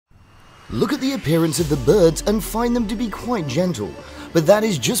Look at the appearance of the birds and find them to be quite gentle, but that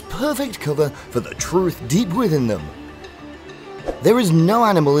is just perfect cover for the truth deep within them. There is no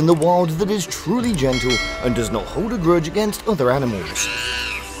animal in the wild that is truly gentle and does not hold a grudge against other animals.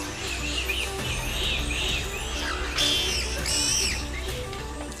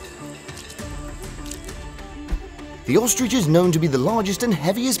 The ostrich is known to be the largest and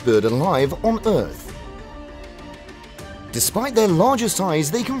heaviest bird alive on Earth. Despite their larger size,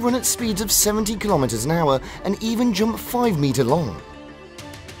 they can run at speeds of 70 kilometers an hour and even jump 5 meters long.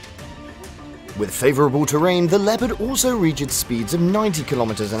 With favorable terrain, the leopard also reaches speeds of 90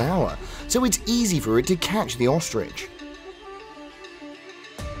 kilometers an hour, so it's easy for it to catch the ostrich.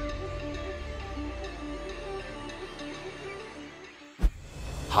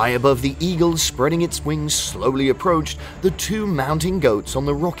 High above the eagle, spreading its wings, slowly approached the two mountain goats on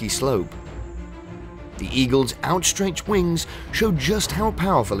the rocky slope. The eagle's outstretched wings show just how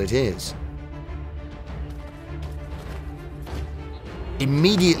powerful it is.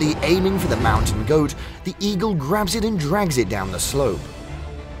 Immediately aiming for the mountain goat, the eagle grabs it and drags it down the slope.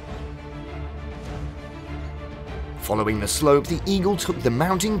 Following the slope, the eagle took the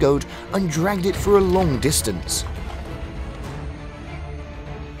mountain goat and dragged it for a long distance.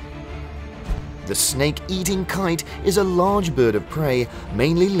 The snake-eating kite is a large bird of prey,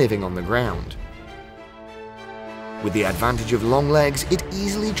 mainly living on the ground. With the advantage of long legs, it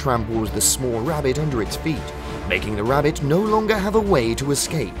easily tramples the small rabbit under its feet, making the rabbit no longer have a way to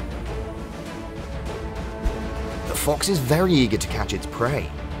escape. The fox is very eager to catch its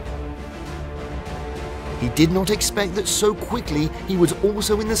prey. He did not expect that so quickly he was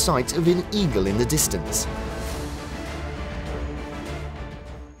also in the sights of an eagle in the distance.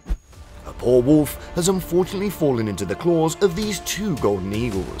 A poor wolf has unfortunately fallen into the claws of these two golden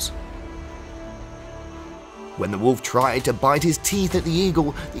eagles. When the wolf tried to bite his teeth at the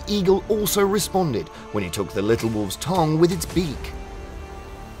eagle also responded when he took the little wolf's tongue with its beak.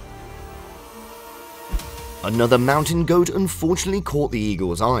 Another mountain goat unfortunately caught the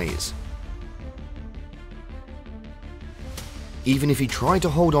eagle's eyes. Even if he tried to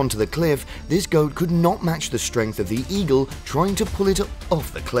hold on to the cliff, this goat could not match the strength of the eagle trying to pull it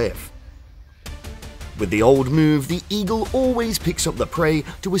off the cliff. With the old move, the eagle always picks up the prey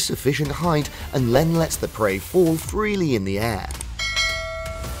to a sufficient height and then lets the prey fall freely in the air.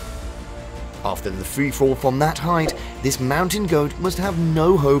 After the free fall from that height, this mountain goat must have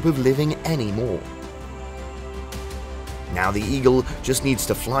no hope of living anymore. Now the eagle just needs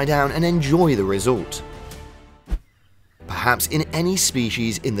to fly down and enjoy the result. Perhaps in any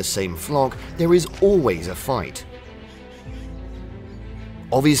species in the same flock, there is always a fight.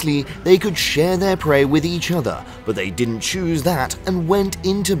 Obviously, they could share their prey with each other, but they didn't choose that and went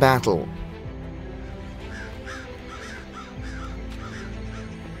into battle.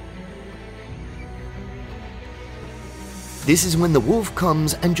 This is when the wolf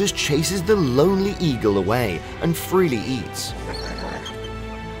comes and just chases the lonely eagle away and freely eats.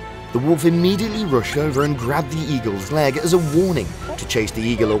 The wolf immediately rushed over and grabbed the eagle's leg as a warning to chase the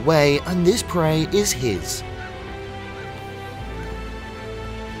eagle away, and this prey is his.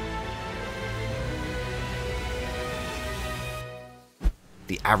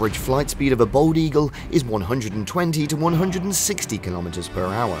 The average flight speed of a bald eagle is 120 to 160 kilometers per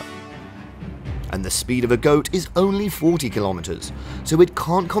hour. And the speed of a goat is only 40 kilometers, so it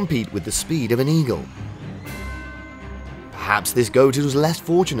can't compete with the speed of an eagle. Perhaps this goat was less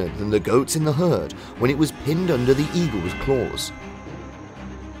fortunate than the goats in the herd when it was pinned under the eagle's claws.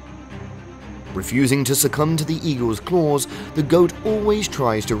 Refusing to succumb to the eagle's claws, the goat always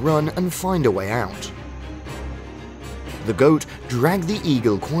tries to run and find a way out. The goat dragged the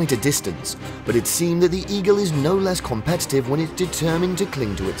eagle quite a distance, but it seemed that the eagle is no less competitive when it's determined to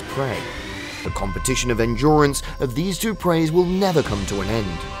cling to its prey. The competition of endurance of these two preys will never come to an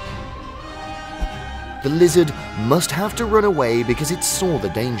end. The lizard must have to run away because it saw the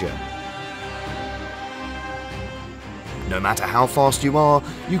danger. No matter how fast you are,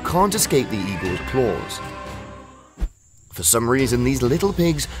 you can't escape the eagle's claws. For some reason, these little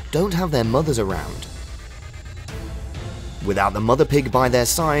pigs don't have their mothers around. Without the mother pig by their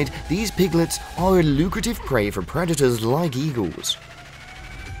side, these piglets are a lucrative prey for predators like eagles.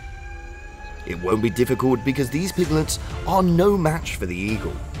 It won't be difficult because these piglets are no match for the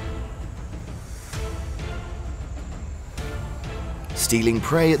eagle. Stealing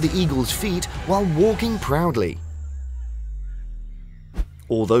prey at the eagle's feet while walking proudly.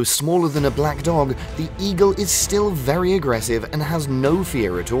 Although smaller than a black dog, the eagle is still very aggressive and has no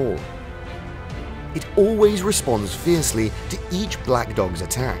fear at all. It always responds fiercely to each black dog's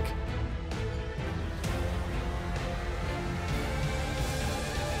attack.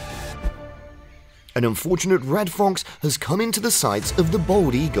 An unfortunate red fox has come into the sights of the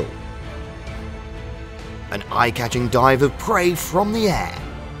bald eagle. An eye-catching dive of prey from the air.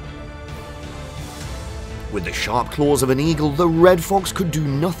 With the sharp claws of an eagle, the red fox could do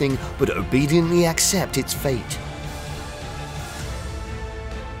nothing but obediently accept its fate.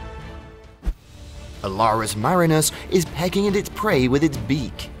 Alarus marinus is pecking at its prey with its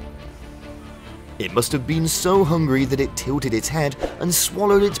beak. It must have been so hungry that it tilted its head and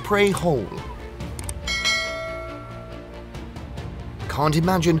swallowed its prey whole. Can't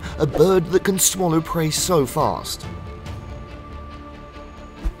imagine a bird that can swallow prey so fast.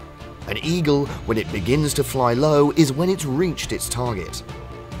 An eagle, when it begins to fly low, is when it's reached its target.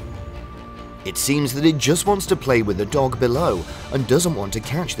 It seems that it just wants to play with the dog below and doesn't want to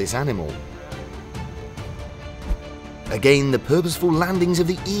catch this animal. Again, the purposeful landings of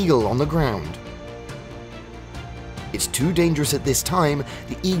the eagle on the ground. It's too dangerous at this time.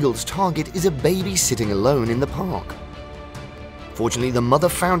 The eagle's target is a baby sitting alone in the park. Fortunately, the mother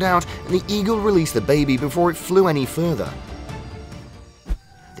found out and the eagle released the baby before it flew any further.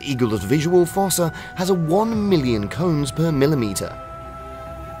 The eagle's visual fossa has a 1 million cones per millimeter.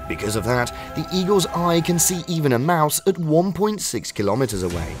 Because of that, the eagle's eye can see even a mouse at 1.6 kilometers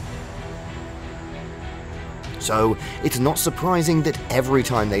away. So, it's not surprising that every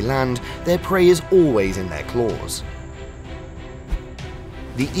time they land, their prey is always in their claws.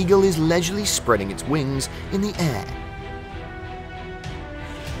 The eagle is leisurely spreading its wings in the air.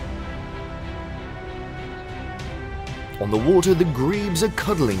 On the water, the grebes are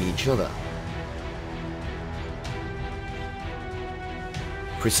cuddling each other.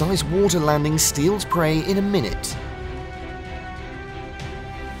 Precise water landing steals prey in a minute.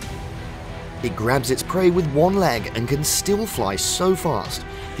 It grabs its prey with one leg and can still fly so fast.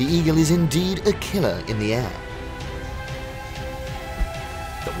 The eagle is indeed a killer in the air.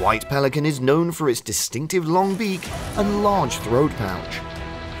 The white pelican is known for its distinctive long beak and large throat pouch.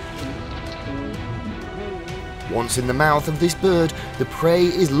 Once in the mouth of this bird, the prey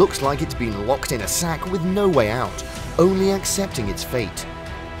looks like it's been locked in a sack with no way out, only accepting its fate.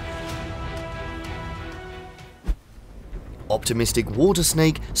 Optimistic water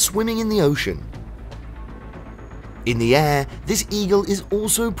snake swimming in the ocean. In the air, this eagle is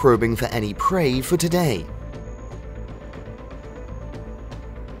also probing for any prey for today.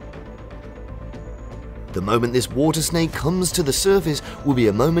 The moment this water snake comes to the surface will be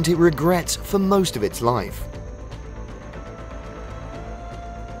a moment it regrets for most of its life.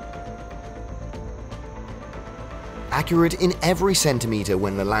 Accurate in every centimeter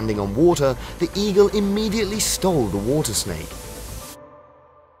when landing on water, the eagle immediately stole the water snake.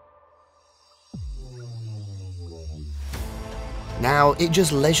 Now it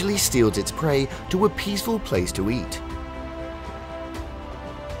just leisurely steals its prey to a peaceful place to eat.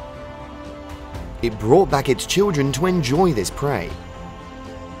 It brought back its children to enjoy this prey.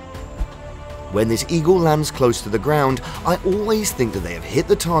 When this eagle lands close to the ground, I always think that they have hit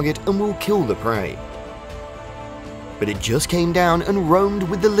the target and will kill the prey. But it just came down and roamed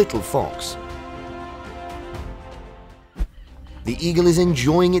with the little fox. The eagle is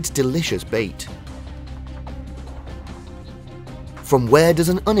enjoying its delicious bait. From where does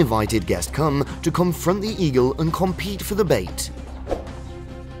an uninvited guest come to confront the eagle and compete for the bait?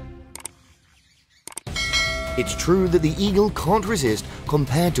 It's true that the eagle can't resist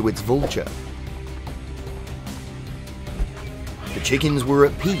compared to its vulture. The chickens were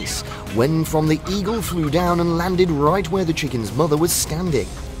at peace when the eagle flew down and landed right where the chicken's mother was standing.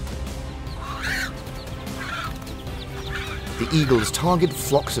 The eagle's target,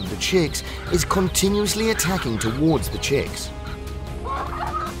 flocks of the chicks, is continuously attacking towards the chicks.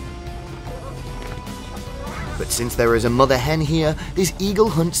 But since there is a mother hen here, this eagle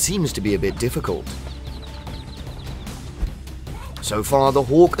hunt seems to be a bit difficult. So far, the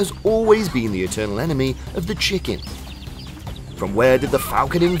hawk has always been the eternal enemy of the chicken. From where did the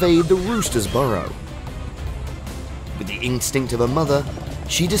falcon invade the rooster's burrow? With the instinct of a mother,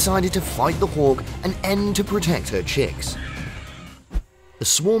 she decided to fight the hawk and end to protect her chicks. A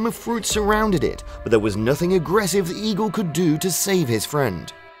swarm of fruit surrounded it, but there was nothing aggressive the eagle could do to save his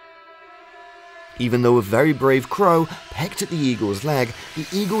friend. Even though a very brave crow pecked at the eagle's leg, the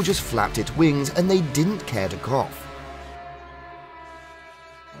eagle just flapped its wings and they didn't care to cough.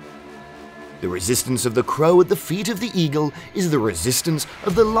 The resistance of the crow at the feet of the eagle is the resistance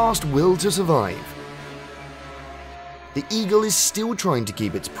of the last will to survive. The eagle is still trying to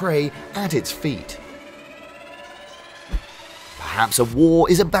keep its prey at its feet. Perhaps a war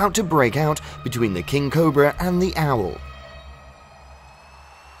is about to break out between the king cobra and the owl.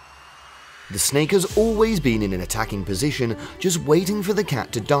 The snake has always been in an attacking position, just waiting for the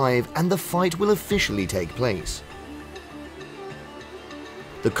cat to dive, and the fight will officially take place.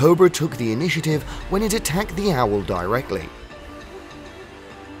 The cobra took the initiative when it attacked the owl directly.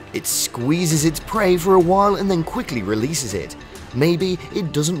 It squeezes its prey for a while and then quickly releases it. Maybe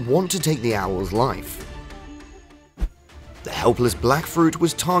it doesn't want to take the owl's life. The helpless black fruit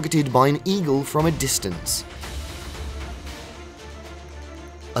was targeted by an eagle from a distance.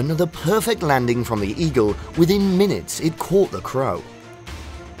 Another perfect landing from the eagle. Within minutes, it caught the crow.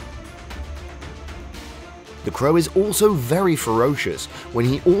 The crow is also very ferocious when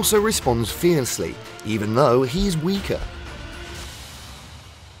he also responds fiercely, even though he is weaker.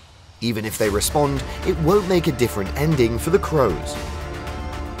 Even if they respond, it won't make a different ending for the crows.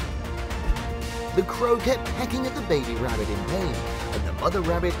 The crow kept pecking at the baby rabbit in pain, and the mother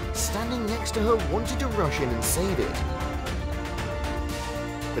rabbit standing next to her wanted to rush in and save it.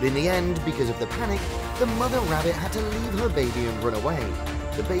 But in the end, because of the panic, the mother rabbit had to leave her baby and run away.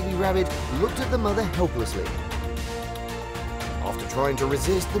 The baby rabbit looked at the mother helplessly. After trying to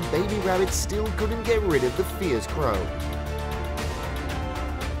resist, the baby rabbit still couldn't get rid of the fierce crow.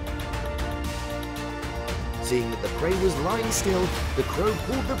 Seeing that the prey was lying still, the crow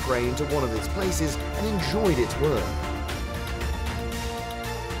pulled the prey into one of its places and enjoyed its work.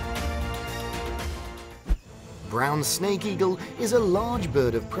 Brown snake eagle is a large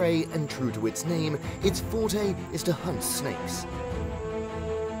bird of prey, and true to its name, its forte is to hunt snakes.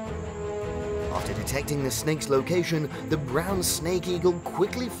 After detecting the snake's location, the brown snake eagle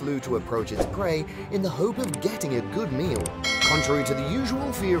quickly flew to approach its prey in the hope of getting a good meal. Contrary to the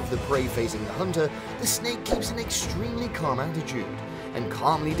usual fear of the prey facing the hunter, the snake keeps an extremely calm attitude and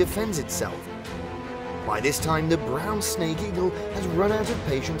calmly defends itself. By this time, the brown snake eagle has run out of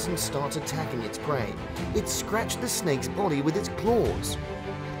patience and starts attacking its prey. It scratched the snake's body with its claws.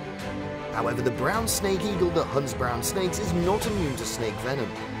 However, the brown snake eagle that hunts brown snakes is not immune to snake venom.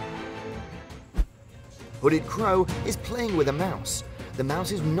 Hooded crow is playing with a mouse. The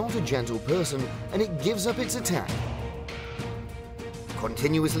mouse is not a gentle person, and it gives up its attack.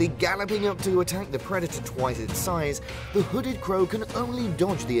 Continuously galloping up to attack the predator twice its size, the hooded crow can only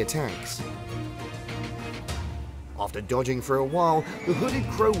dodge the attacks. After dodging for a while, the hooded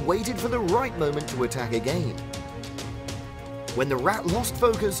crow waited for the right moment to attack again. When the rat lost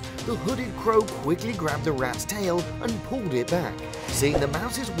focus, the hooded crow quickly grabbed the rat's tail and pulled it back. Seeing the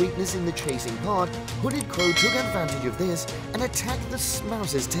mouse's weakness in the chasing part, hooded crow took advantage of this and attacked the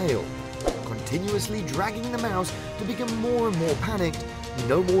mouse's tail, continuously dragging the mouse to become more and more panicked.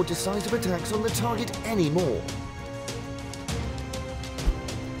 No more decisive attacks on the target anymore.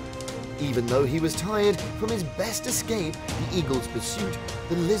 Even though he was tired from his best escape, the eagle's pursuit,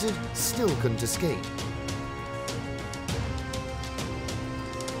 the lizard still couldn't escape.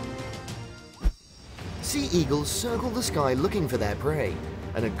 Sea eagles circle the sky looking for their prey,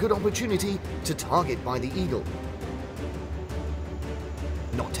 and a good opportunity to target by the eagle.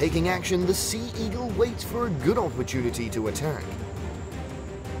 Not taking action, the sea eagle waits for a good opportunity to attack.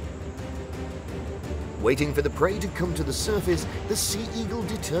 Waiting for the prey to come to the surface, the sea eagle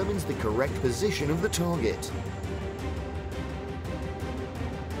determines the correct position of the target.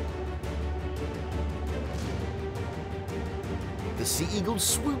 The sea eagle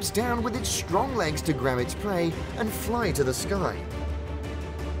swoops down with its strong legs to grab its prey and fly to the sky.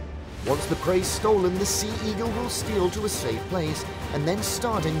 Once the prey's stolen, the sea eagle will steal to a safe place and then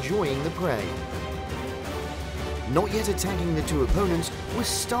start enjoying the prey. Not yet attacking the two opponents, was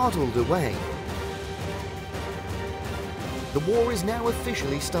startled away. The war is now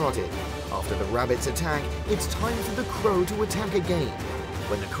officially started. After the rabbit's attack, it's time for the crow to attack again.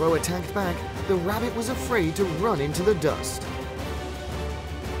 When the crow attacked back, the rabbit was afraid to run into the dust.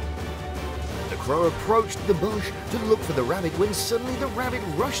 The crow approached the bush to look for the rabbit when suddenly the rabbit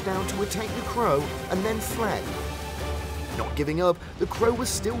rushed out to attack the crow and then fled. Not giving up, the crow was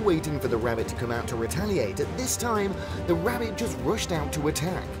still waiting for the rabbit to come out to retaliate. At this time, the rabbit just rushed out to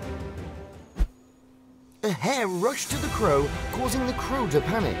attack. A hare rushed to the crow, causing the crow to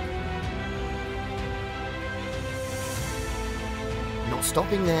panic. Not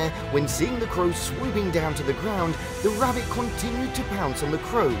stopping there, when seeing the crow swooping down to the ground, the rabbit continued to pounce on the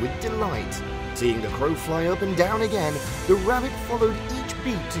crow with delight. Seeing the crow fly up and down again, the rabbit followed each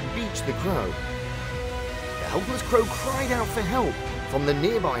beat to beach the crow. The helpless crow cried out for help from the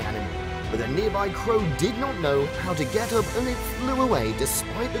nearby animal, but the nearby crow did not know how to get up and it flew away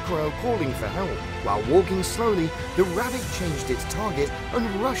despite the crow calling for help. While walking slowly, the rabbit changed its target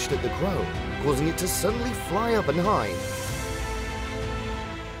and rushed at the crow, causing it to suddenly fly up and hide.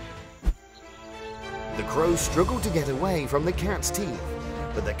 The crow struggled to get away from the cat's teeth.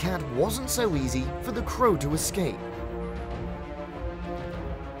 But the cat wasn't so easy for the crow to escape.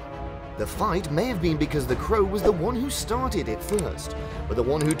 The fight may have been because the crow was the one who started it first, but the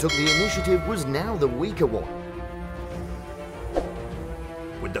one who took the initiative was now the weaker one.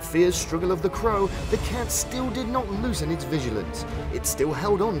 With the fierce struggle of the crow, the cat still did not loosen its vigilance. It still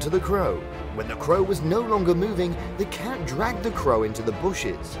held on to the crow. When the crow was no longer moving, the cat dragged the crow into the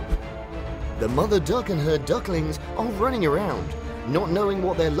bushes. The mother duck and her ducklings are running around, not knowing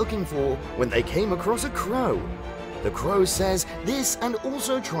what they're looking for when they came across a crow. The crow says this and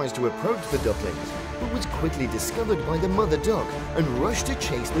also tries to approach the ducklings, but was quickly discovered by the mother duck and rushed to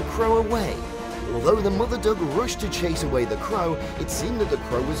chase the crow away. Although the mother duck rushed to chase away the crow, it seemed that the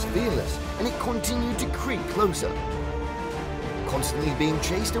crow was fearless and it continued to creep closer. Constantly being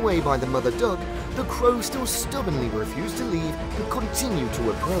chased away by the mother duck, the crow still stubbornly refused to leave and continued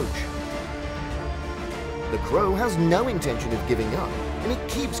to approach. The crow has no intention of giving up and it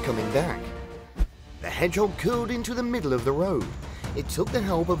keeps coming back. The hedgehog curled into the middle of the road. It took the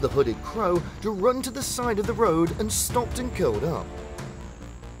help of the hooded crow to run to the side of the road and stopped and curled up.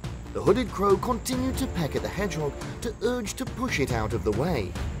 The hooded crow continued to peck at the hedgehog to urge to push it out of the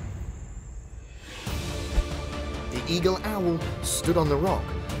way. The eagle owl stood on the rock.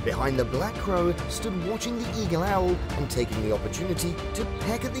 Behind the black crow stood watching the eagle owl and taking the opportunity to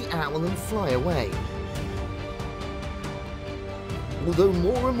peck at the owl and fly away. Although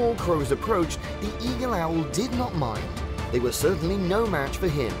more and more crows approached, the eagle owl did not mind. They were certainly no match for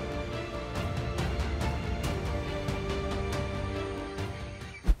him.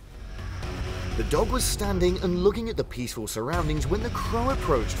 The dog was standing and looking at the peaceful surroundings when the crow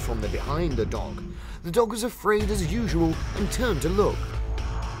approached from behind the dog. The dog was afraid as usual and turned to look.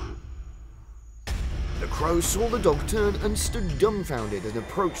 The crow saw the dog turn and stood dumbfounded and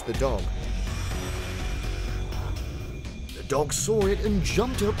approached the dog. The dog saw it and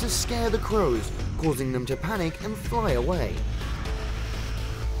jumped up to scare the crows, causing them to panic and fly away.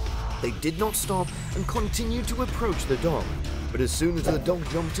 They did not stop and continued to approach the dog, but as soon as the dog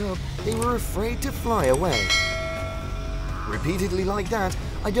jumped up, they were afraid to fly away. Repeatedly like that,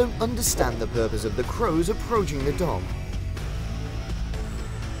 I don't understand the purpose of the crows approaching the dog.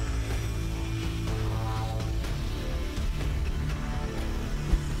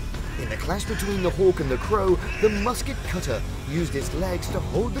 In the clash between the hawk and the crow, the musket cutter used its legs to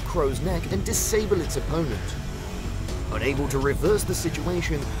hold the crow's neck and disable its opponent. Unable to reverse the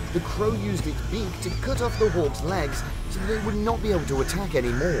situation, the crow used its beak to cut off the hawk's legs so they would not be able to attack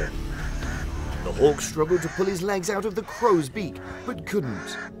anymore. The hawk struggled to pull his legs out of the crow's beak, but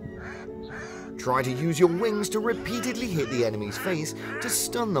couldn't. Try to use your wings to repeatedly hit the enemy's face to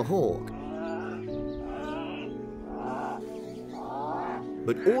stun the hawk.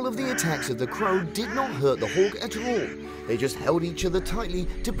 But all of the attacks of the crow did not hurt the hawk at all. They just held each other tightly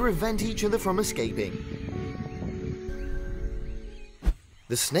to prevent each other from escaping.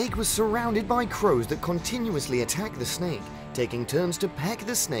 The snake was surrounded by crows that continuously attacked the snake, taking turns to peck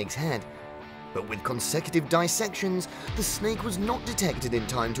the snake's head. But with consecutive dissections, the snake was not detected in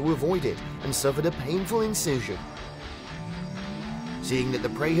time to avoid it and suffered a painful incision. Seeing that the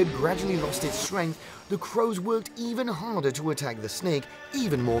prey had gradually lost its strength, the crows worked even harder to attack the snake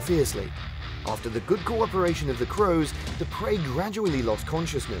even more fiercely. After the good cooperation of the crows, the prey gradually lost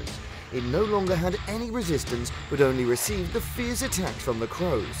consciousness. It no longer had any resistance, but only received the fierce attacks from the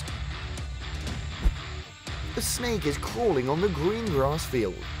crows. The snake is crawling on the green grass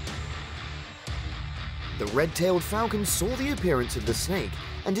field. The red-tailed falcon saw the appearance of the snake,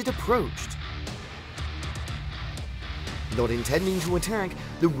 and it approached. Not intending to attack,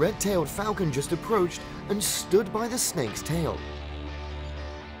 the red-tailed falcon just approached and stood by the snake's tail.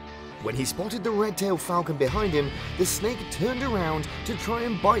 When he spotted the red-tailed falcon behind him, the snake turned around to try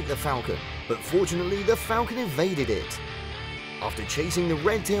and bite the falcon, but fortunately the falcon evaded it. After chasing the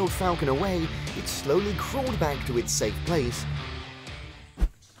red-tailed falcon away, it slowly crawled back to its safe place.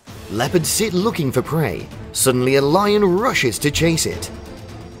 Leopards sit looking for prey. Suddenly a lion rushes to chase it.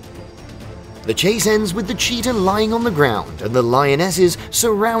 The chase ends with the cheetah lying on the ground and the lionesses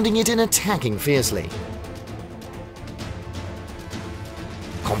surrounding it and attacking fiercely.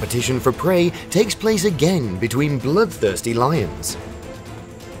 Competition for prey takes place again between bloodthirsty lions.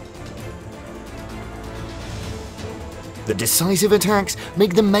 The decisive attacks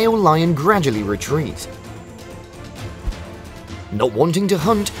make the male lion gradually retreat. Not wanting to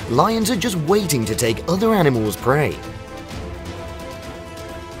hunt, lions are just waiting to take other animals' prey.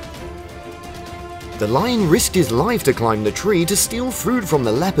 The lion risked his life to climb the tree to steal food from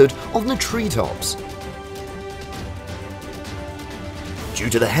the leopard on the treetops. Due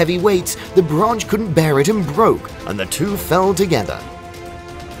to the heavy weights, the branch couldn't bear it and broke, and the two fell together.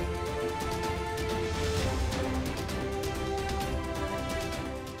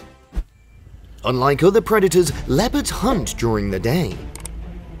 Unlike other predators, leopards hunt during the day.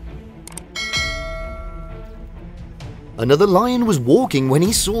 Another lion was walking when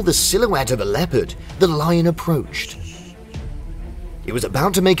he saw the silhouette of a leopard. The lion approached. He was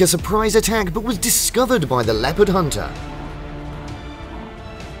about to make a surprise attack but was discovered by the leopard hunter.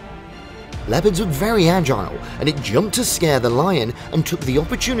 Leopards are very agile, and it jumped to scare the lion and took the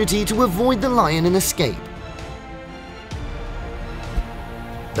opportunity to avoid the lion and escape.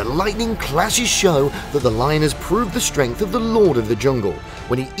 The lightning clashes show that the lion has proved the strength of the Lord of the Jungle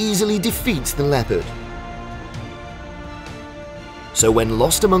when he easily defeats the leopard. So when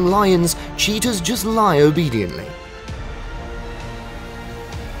lost among lions, cheetahs just lie obediently.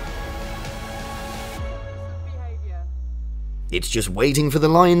 It's just waiting for the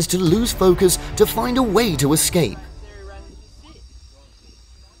lions to lose focus to find a way to escape.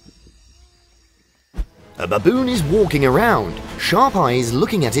 A baboon is walking around, sharp eyes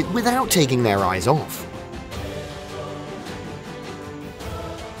looking at it without taking their eyes off.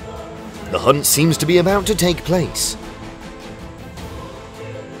 The hunt seems to be about to take place.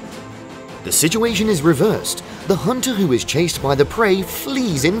 The situation is reversed. The hunter who is chased by the prey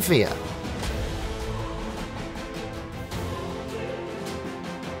flees in fear.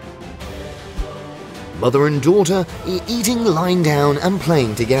 Mother and daughter are eating lying down and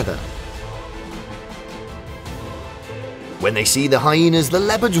playing together. When they see the hyenas, the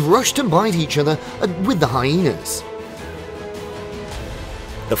leopards rush to bite each other with the hyenas.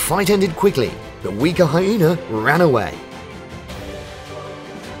 The fight ended quickly. The weaker hyena ran away.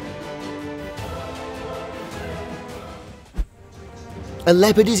 A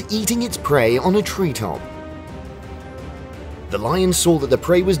leopard is eating its prey on a treetop. The lion saw that the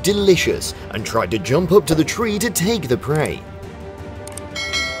prey was delicious and tried to jump up to the tree to take the prey.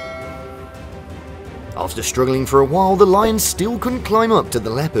 After struggling for a while, the lion still couldn't climb up to the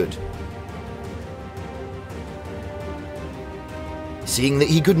leopard. Seeing that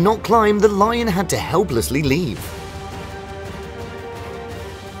he could not climb, the lion had to helplessly leave.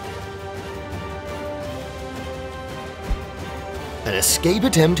 An escape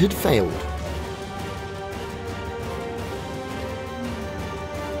attempt had failed.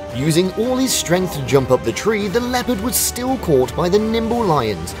 Using all his strength to jump up the tree, the leopard was still caught by the nimble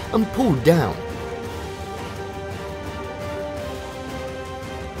lions and pulled down.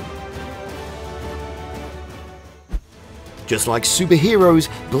 Just like superheroes,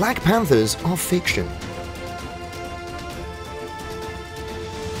 Black Panthers are fiction.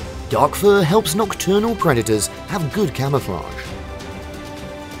 Dark fur helps nocturnal predators have good camouflage.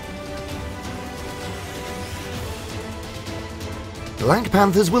 Black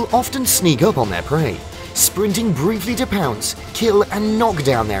Panthers will often sneak up on their prey, sprinting briefly to pounce, kill and knock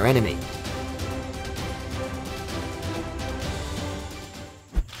down their enemy.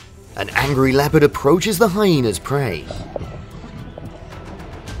 An angry leopard approaches the hyena's prey.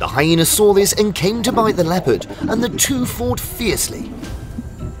 The hyena saw this and came to bite the leopard, and the two fought fiercely.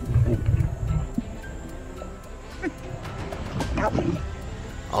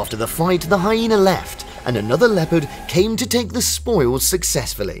 After the fight, the hyena left, and another leopard came to take the spoils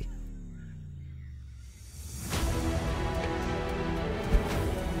successfully.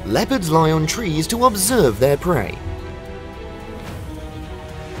 Leopards lie on trees to observe their prey.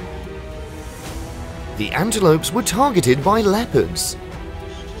 The antelopes were targeted by leopards.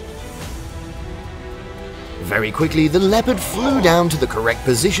 Very quickly, the leopard flew down to the correct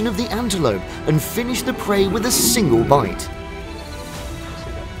position of the antelope and finished the prey with a single bite.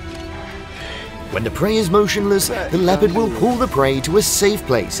 When the prey is motionless, the leopard will pull the prey to a safe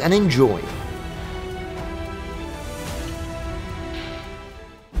place and enjoy.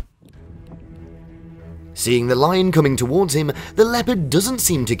 Seeing the lion coming towards him, the leopard doesn't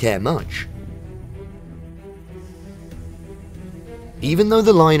seem to care much. Even though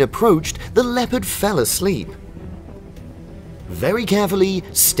the lion approached, the leopard fell asleep. Very carefully,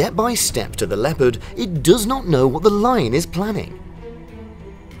 step by step to the leopard, it does not know what the lion is planning.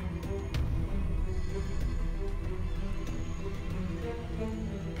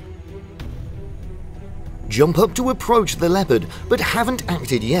 Jump up to approach the leopard, but haven't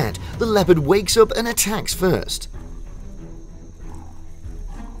acted yet. The leopard wakes up and attacks first.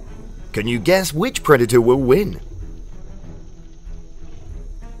 Can you guess which predator will win?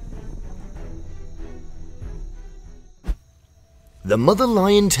 The mother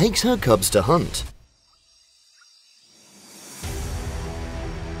lion takes her cubs to hunt.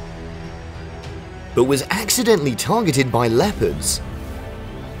 But was accidentally targeted by leopards.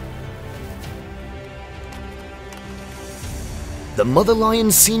 The mother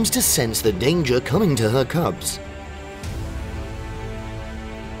lion seems to sense the danger coming to her cubs.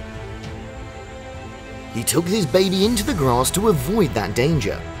 He took his baby into the grass to avoid that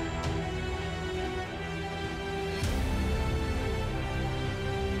danger.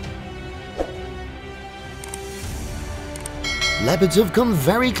 Leopards have come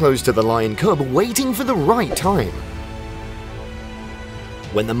very close to the lion cub, waiting for the right time.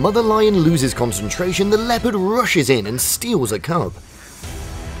 When the mother lion loses concentration, the leopard rushes in and steals a cub.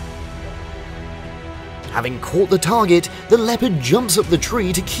 Having caught the target, the leopard jumps up the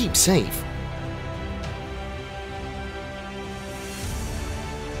tree to keep safe.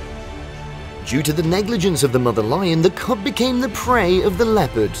 Due to the negligence of the mother lion, the cub became the prey of the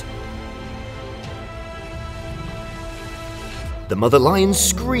leopard. The mother lion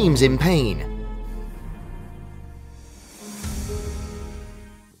screams in pain.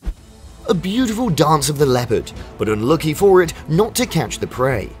 A beautiful dance of the leopard, but unlucky for it not to catch the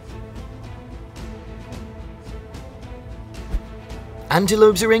prey.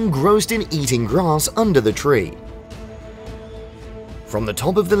 Antelopes are engrossed in eating grass under the tree. From the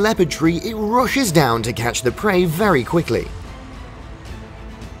top of the leopard tree, it rushes down to catch the prey very quickly.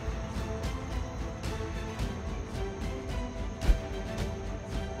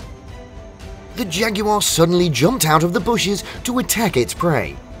 The jaguar suddenly jumped out of the bushes to attack its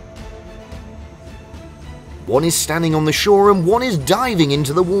prey. One is standing on the shore and one is diving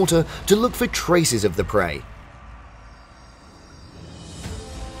into the water to look for traces of the prey.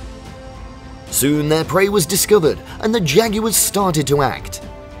 Soon their prey was discovered and the jaguars started to act.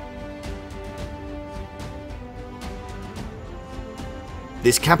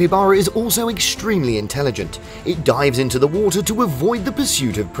 This capybara is also extremely intelligent. It dives into the water to avoid the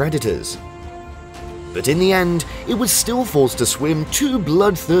pursuit of predators. But in the end, it was still forced to swim two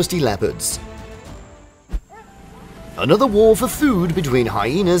bloodthirsty leopards. Another war for food between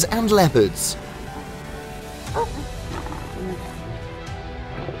hyenas and leopards.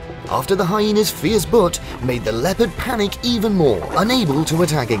 After the hyena's fierce butt made the leopard panic even more, unable to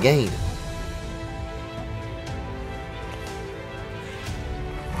attack again.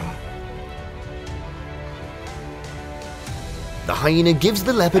 The hyena gives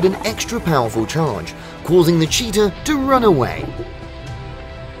the leopard an extra powerful charge, causing the cheetah to run away.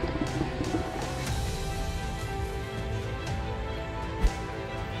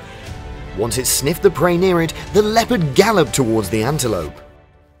 Once it sniffed the prey near it, the leopard galloped towards the antelope.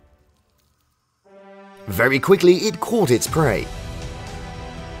 Very quickly, it caught its prey.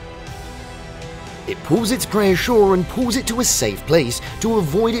 It pulls its prey ashore and pulls it to a safe place to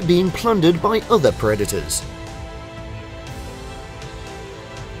avoid it being plundered by other predators.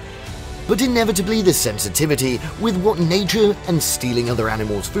 But inevitably, the sensitivity with what nature and stealing other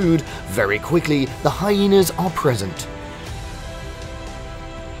animals' food, very quickly the hyenas are present.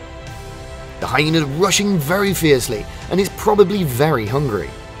 The hyena is rushing very fiercely and is probably very hungry.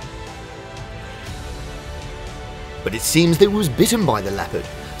 But it seems that it was bitten by the leopard,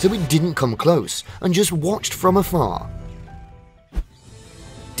 so it didn't come close and just watched from afar.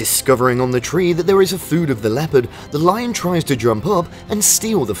 Discovering on the tree that there is a food of the leopard, the lion tries to jump up and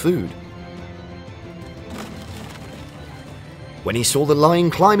steal the food. When he saw the lion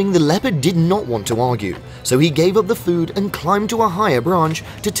climbing, the leopard did not want to argue, so he gave up the food and climbed to a higher branch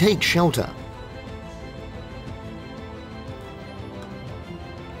to take shelter.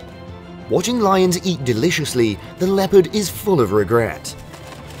 Watching lions eat deliciously, the leopard is full of regret.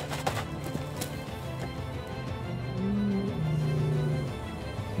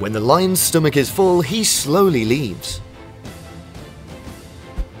 When the lion's stomach is full, he slowly leaves.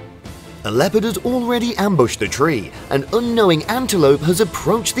 A leopard has already ambushed the tree. An unknowing antelope has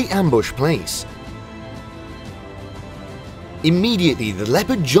approached the ambush place. Immediately, the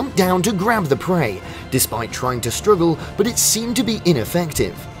leopard jumped down to grab the prey, despite trying to struggle, but it seemed to be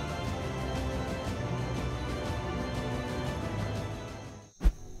ineffective.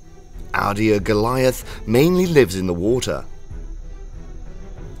 Ardea Goliath mainly lives in the water.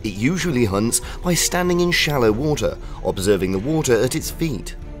 It usually hunts by standing in shallow water, observing the water at its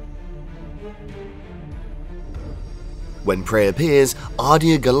feet. When prey appears,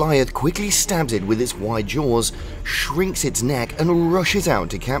 Ardea Goliath quickly stabs it with its wide jaws, shrinks its neck and rushes out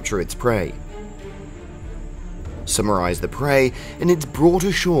to capture its prey. Summarize the prey and it's brought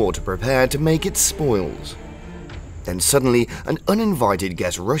ashore to prepare to make its spoils. Then suddenly, an uninvited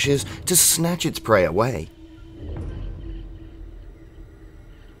guest rushes to snatch its prey away.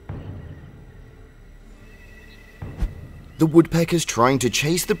 The woodpecker is trying to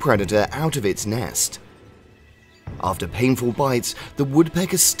chase the predator out of its nest. After painful bites, the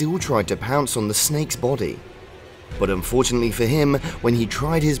woodpecker still tried to pounce on the snake's body. But unfortunately for him, when he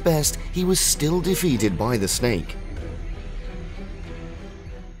tried his best, he was still defeated by the snake.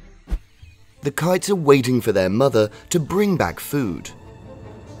 The kites are waiting for their mother to bring back food.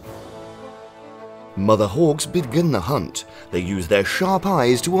 Mother hawks begin the hunt. They use their sharp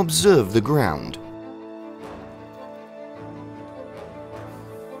eyes to observe the ground.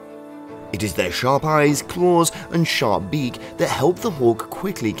 It is their sharp eyes, claws, and sharp beak that help the hawk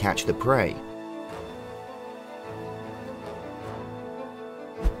quickly catch the prey.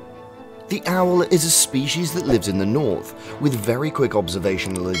 The owl is a species that lives in the north, with very quick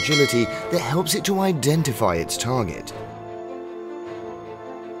observational agility that helps it to identify its target.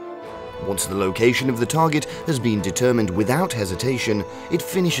 Once the location of the target has been determined without hesitation, it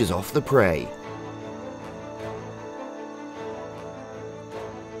finishes off the prey.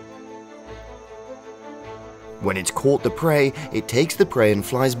 When it's caught the prey, it takes the prey and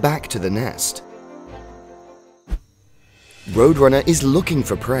flies back to the nest. Roadrunner is looking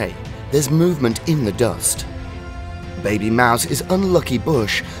for prey. There's movement in the dust. Baby Mouse's unlucky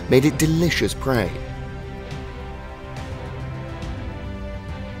bush made it delicious prey.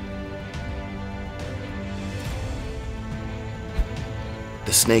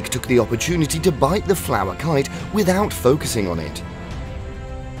 The snake took the opportunity to bite the flower kite without focusing on it.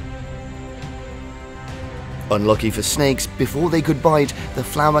 Unlucky for snakes, before they could bite, the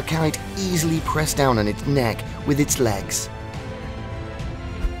flower kite easily pressed down on its neck with its legs.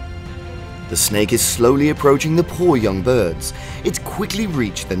 The snake is slowly approaching the poor young birds. It's quickly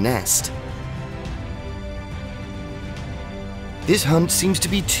reached the nest. This hunt seems to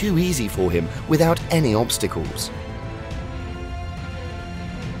be too easy for him without any obstacles.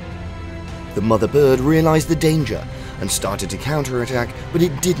 The mother bird realized the danger and started to counterattack, but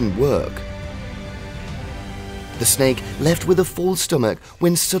it didn't work. The snake left with a full stomach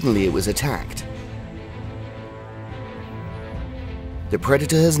when suddenly it was attacked. The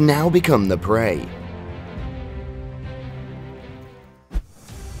predator has now become the prey.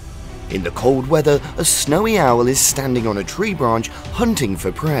 In the cold weather, a snowy owl is standing on a tree branch hunting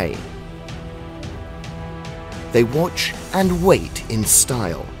for prey. They watch and wait in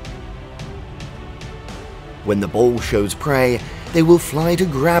style. When the bowl shows prey, they will fly to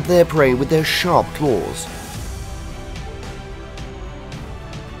grab their prey with their sharp claws.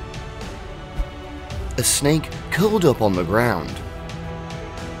 A snake curled up on the ground.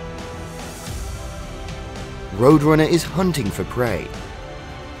 Roadrunner is hunting for prey.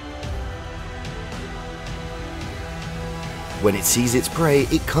 When it sees its prey,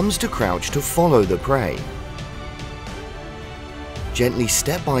 it comes to crouch to follow the prey. Gently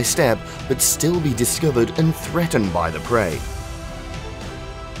step by step, but still be discovered and threatened by the prey.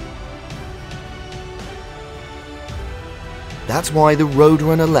 That's why the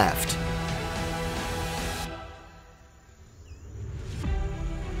Roadrunner left.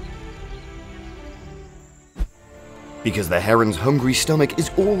 Because the heron's hungry stomach is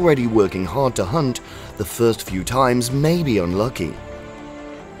already working hard to hunt, the first few times may be unlucky.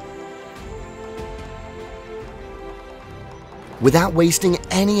 Without wasting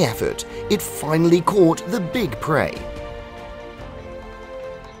any effort, it finally caught the big prey.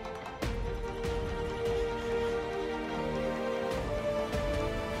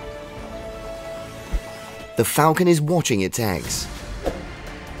 The falcon is watching its eggs.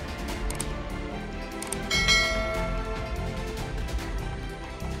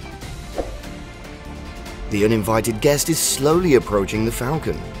 The uninvited guest is slowly approaching the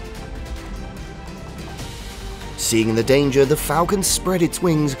falcon. Seeing the danger, the falcon spread its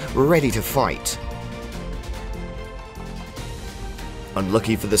wings, ready to fight.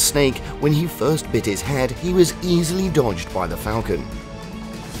 Unlucky for the snake, when he first bit his head, he was easily dodged by the falcon.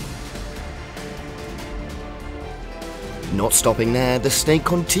 Not stopping there, the snake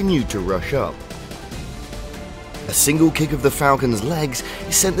continued to rush up. A single kick of the falcon's legs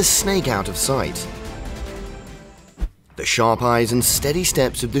sent the snake out of sight. The sharp eyes and steady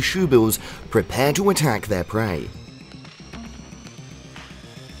steps of the shoebills prepare to attack their prey.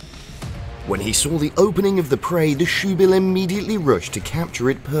 When he saw the opening of the prey, the shoebill immediately rushed to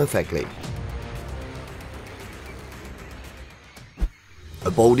capture it perfectly. A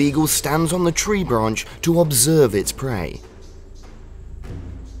bald eagle stands on the tree branch to observe its prey.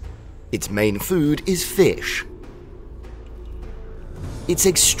 Its main food is fish. Its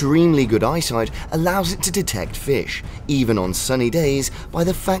extremely good eyesight allows it to detect fish, even on sunny days, by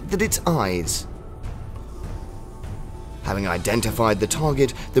the fact that its eyes. Having identified the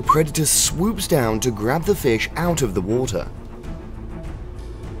target, the predator swoops down to grab the fish out of the water.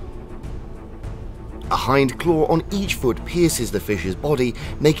 A hind claw on each foot pierces the fish's body,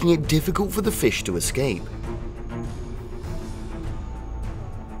 making it difficult for the fish to escape.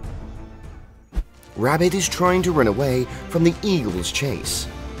 Rabbit is trying to run away from the eagle's chase.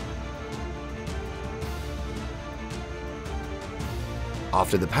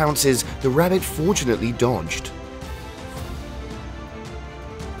 After the pounces, the rabbit fortunately dodged.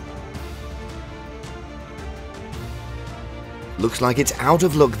 Looks like it's out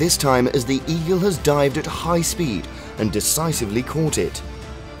of luck this time, as the eagle has dived at high speed and decisively caught it.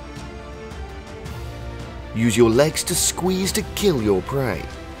 Use your legs to squeeze to kill your prey.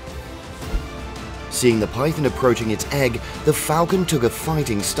 Seeing the python approaching its egg, the falcon took a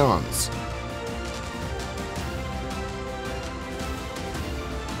fighting stance.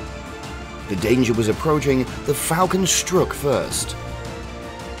 The danger was approaching, the falcon struck first.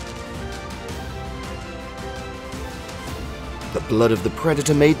 The blood of the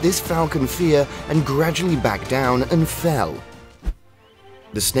predator made this falcon fear and gradually back down and fell.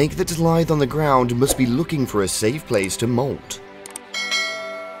 The snake that lithed on the ground must be looking for a safe place to molt.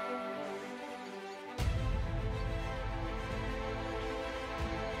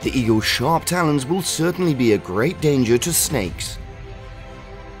 The eagle's sharp talons will certainly be a great danger to snakes.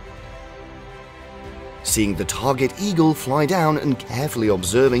 Seeing the target eagle fly down and carefully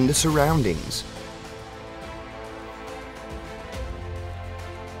observing the surroundings.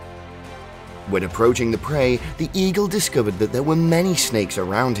 When approaching the prey, the eagle discovered that there were many snakes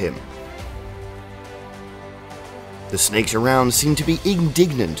around him. The snakes around seemed to be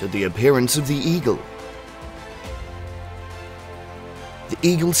indignant at the appearance of the eagle. The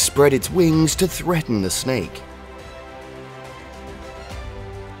eagle spread its wings to threaten the snake.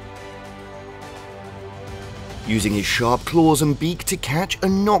 Using his sharp claws and beak to catch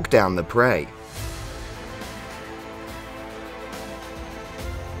and knock down the prey.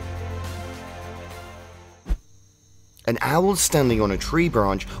 An owl standing on a tree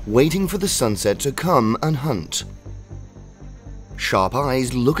branch waiting for the sunset to come and hunt. Sharp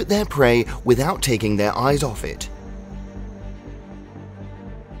eyes look at their prey without taking their eyes off it.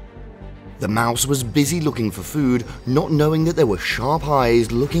 The mouse was busy looking for food, not knowing that there were sharp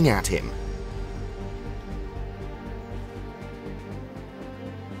eyes looking at him.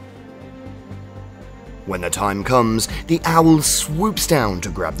 When the time comes, the owl swoops down to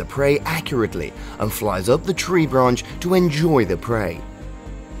grab the prey accurately and flies up the tree branch to enjoy the prey.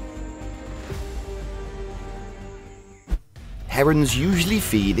 Herons usually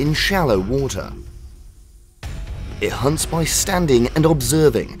feed in shallow water. It hunts by standing and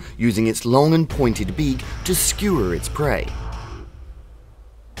observing, using its long and pointed beak to skewer its prey.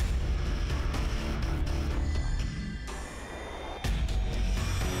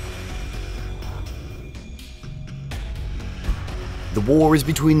 The war is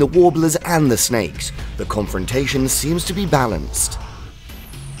between the warblers and the snakes. The confrontation seems to be balanced.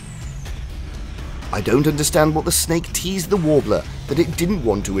 I don't understand what the snake teased the warbler that it didn't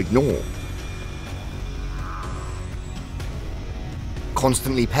want to ignore.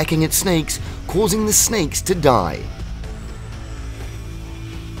 Constantly pecking at snakes, causing the snakes to die.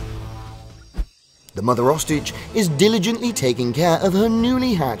 The mother ostrich is diligently taking care of her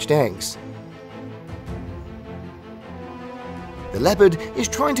newly hatched eggs. The leopard is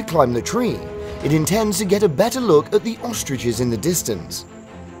trying to climb the tree. It intends to get a better look at the ostriches in the distance.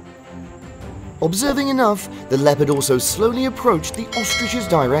 Observing enough, the leopard also slowly approached the ostrich's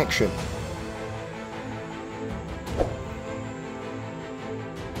direction.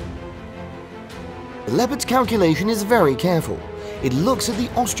 The leopard's calculation is very careful. It looks at the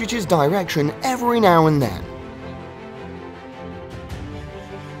ostrich's direction every now and then.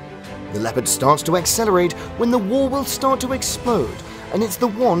 The leopard starts to accelerate when the war will start to explode, and it's the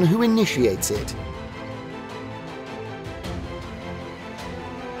one who initiates it.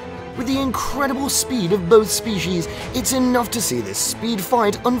 With the incredible speed of both species, it's enough to see this speed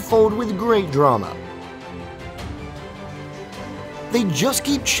fight unfold with great drama. They just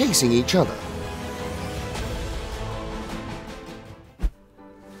keep chasing each other.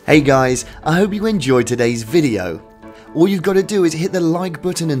 Hey guys, I hope you enjoyed today's video. All you've got to do is hit the like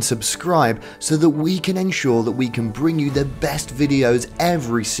button and subscribe so that we can ensure that we can bring you the best videos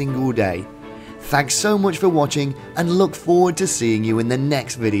every single day. Thanks so much for watching and look forward to seeing you in the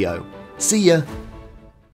next video. See ya!